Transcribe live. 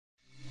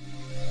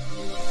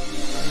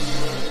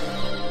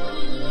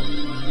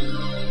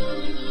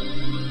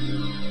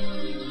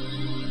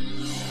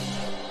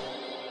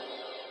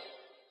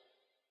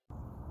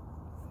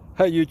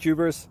Hey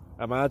YouTubers,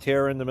 I'm out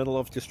here in the middle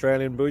of the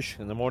Australian bush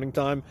in the morning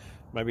time.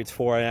 Maybe it's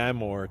 4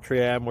 a.m. or 3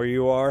 a.m. where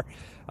you are.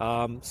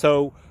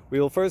 So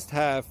we'll first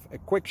have a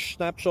quick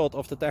snapshot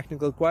of the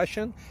technical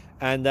question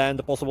and then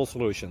the possible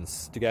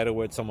solutions, together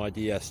with some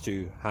ideas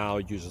to how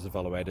users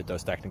evaluated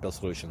those technical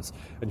solutions.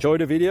 Enjoy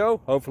the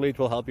video, hopefully it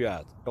will help you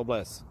out. God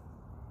bless.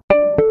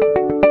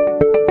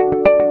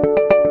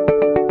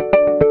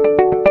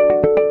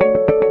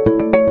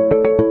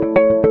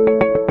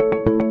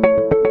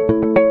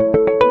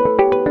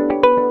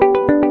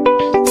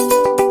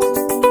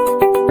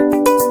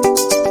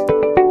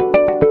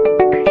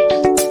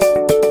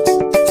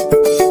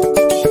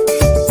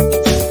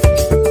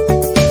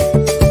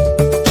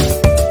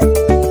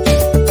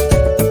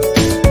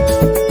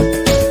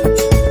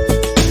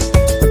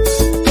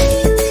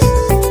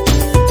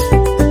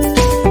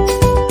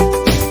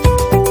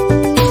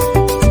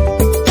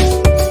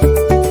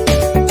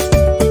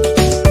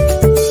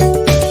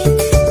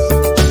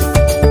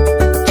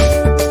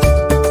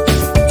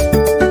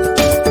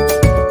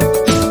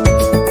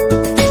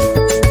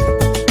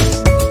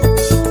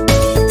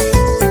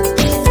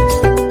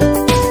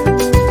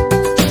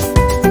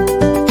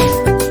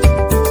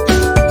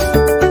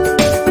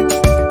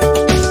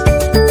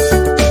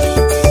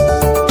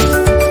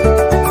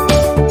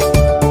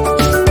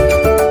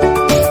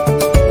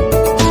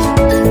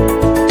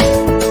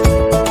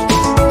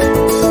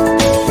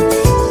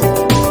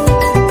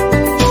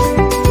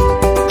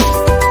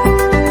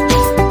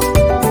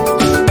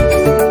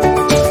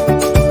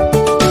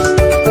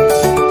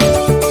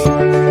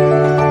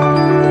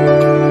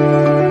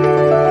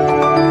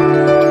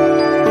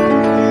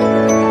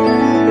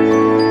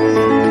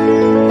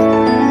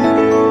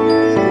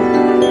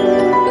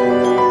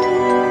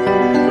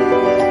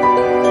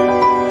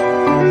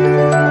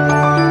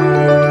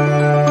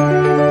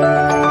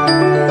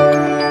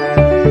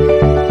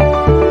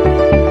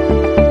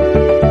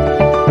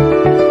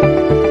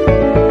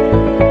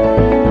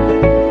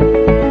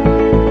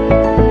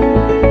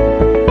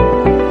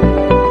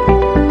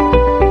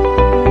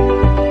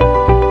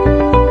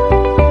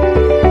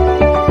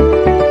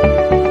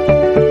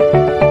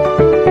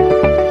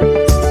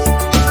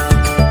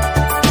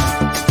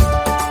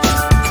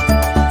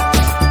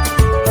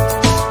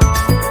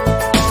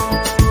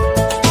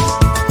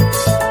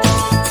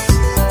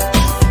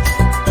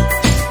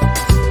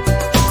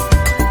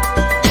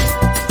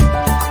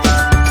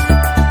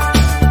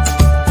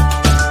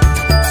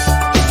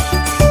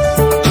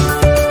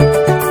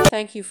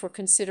 Thank you for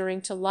considering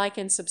to like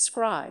and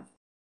subscribe.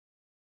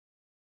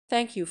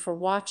 Thank you for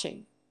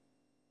watching.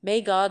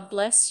 May God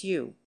bless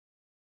you.